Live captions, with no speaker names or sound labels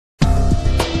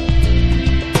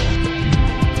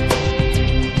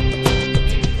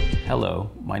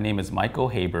Hello, my name is Michael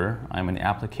Haber. I'm an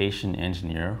application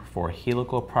engineer for a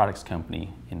helical products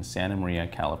company in Santa Maria,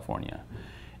 California.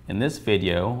 In this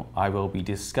video, I will be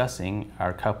discussing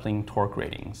our coupling torque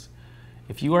ratings.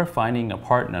 If you are finding a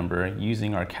part number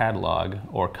using our catalog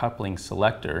or coupling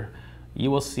selector, you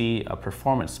will see a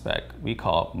performance spec we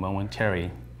call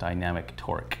Momentary Dynamic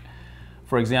Torque.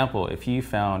 For example, if you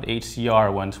found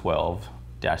HCR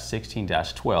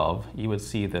 112-16-12, you would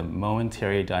see the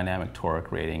momentary dynamic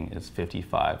torque rating is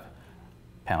 55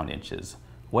 pound-inches.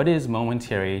 What is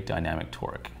momentary dynamic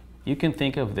torque? You can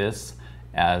think of this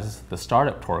as the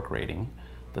startup torque rating,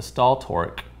 the stall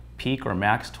torque, peak or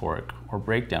max torque, or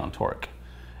breakdown torque.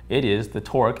 It is the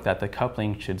torque that the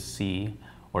coupling should see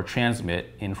or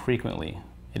transmit infrequently.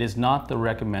 It is not the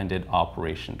recommended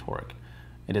operation torque.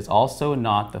 It is also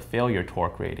not the failure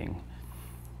torque rating,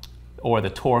 or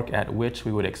the torque at which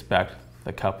we would expect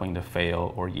the coupling to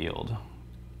fail or yield.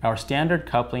 Our standard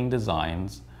coupling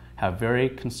designs have very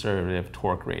conservative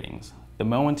torque ratings. The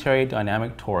momentary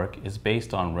dynamic torque is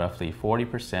based on roughly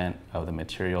 40% of the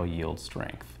material yield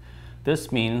strength.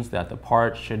 This means that the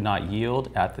part should not yield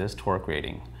at this torque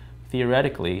rating.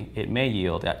 Theoretically, it may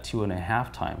yield at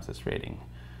 2.5 times this rating.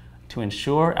 To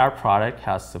ensure our product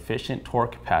has sufficient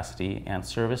torque capacity and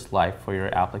service life for your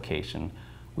application,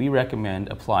 we recommend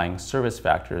applying service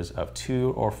factors of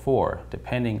 2 or 4,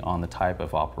 depending on the type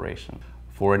of operation.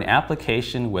 For an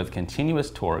application with continuous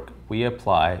torque, we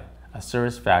apply a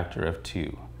service factor of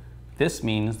 2. This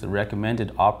means the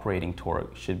recommended operating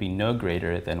torque should be no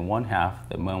greater than 1/2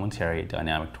 the momentary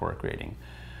dynamic torque rating.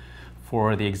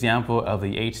 For the example of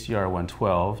the HCR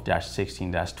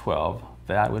 112-16-12,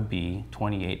 that would be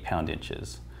 28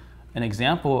 pound-inches. An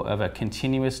example of a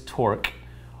continuous torque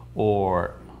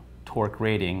or torque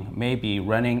rating may be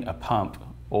running a pump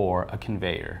or a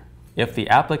conveyor. If the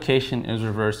application is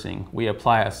reversing, we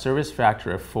apply a service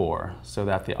factor of 4 so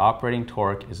that the operating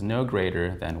torque is no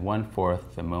greater than 1/4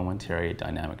 the momentary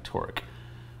dynamic torque.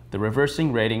 The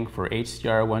reversing rating for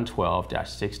HCR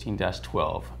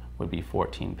 112-16-12 would be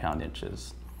 14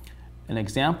 pound-inches. An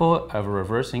example of a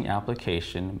reversing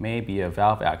application may be a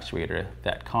valve actuator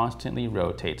that constantly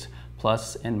rotates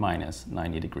plus and minus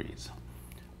 90 degrees.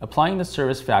 Applying the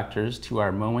service factors to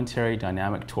our momentary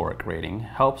dynamic torque rating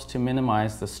helps to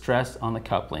minimize the stress on the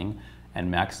coupling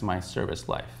and maximize service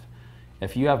life.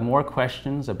 If you have more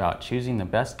questions about choosing the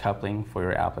best coupling for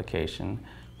your application,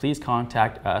 please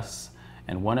contact us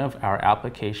and one of our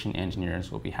application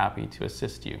engineers will be happy to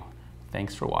assist you.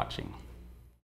 Thanks for watching.